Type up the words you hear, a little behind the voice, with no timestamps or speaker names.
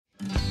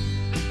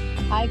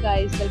Hi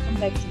guys, welcome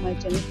back to my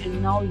channel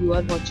and now you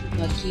are watching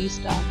a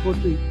 3-star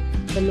hotel.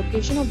 The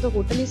location of the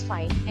hotel is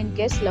fine and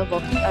guests love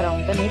walking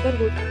around the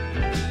neighborhood.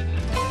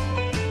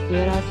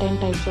 There are 10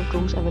 types of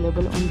rooms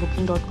available on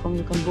booking.com.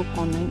 You can book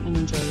online and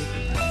enjoy it.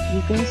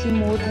 You can see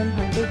more than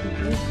 100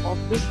 reviews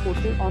of this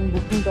hotel on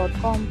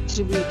booking.com. Its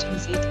review rating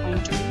is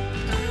 8.2,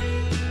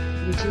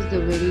 which is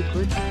the very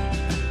good.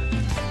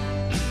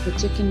 The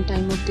check-in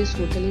time of this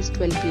hotel is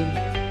 12 p.m.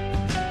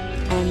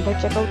 and the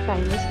checkout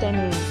time is 10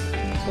 a.m.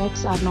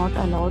 Pets are not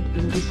allowed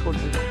in this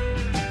hotel.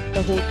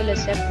 The hotel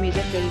accepts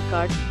major credit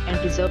cards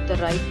and reserves the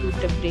right to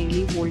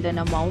temporarily hold an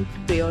amount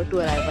prior to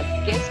arrival.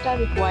 Guests are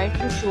required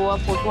to show a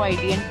photo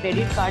ID and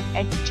credit card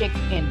at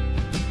check-in.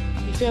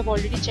 If you have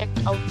already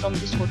checked out from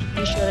this hotel,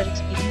 please share your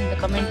experience in the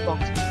comment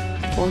box.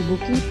 For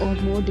booking or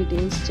more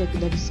details, check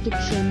the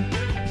description.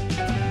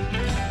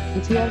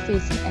 If you are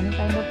facing any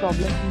kind of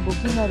problem in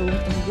booking a room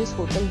in this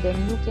hotel,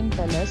 then you can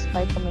tell us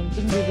by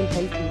commenting. We will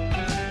help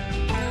you.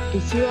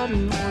 If you are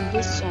new on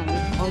this channel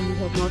or you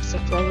have not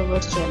subscribed our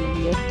channel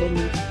yet, then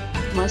you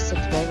must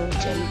subscribe our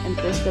channel and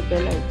press the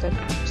bell icon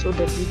so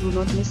that you do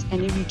not miss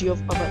any video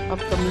of our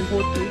upcoming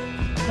hotel.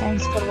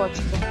 Thanks for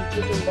watching the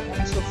video till the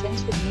end. So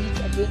friends, will meet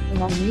again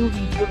in a new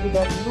video with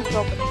a new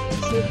property.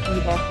 Stay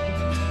happy.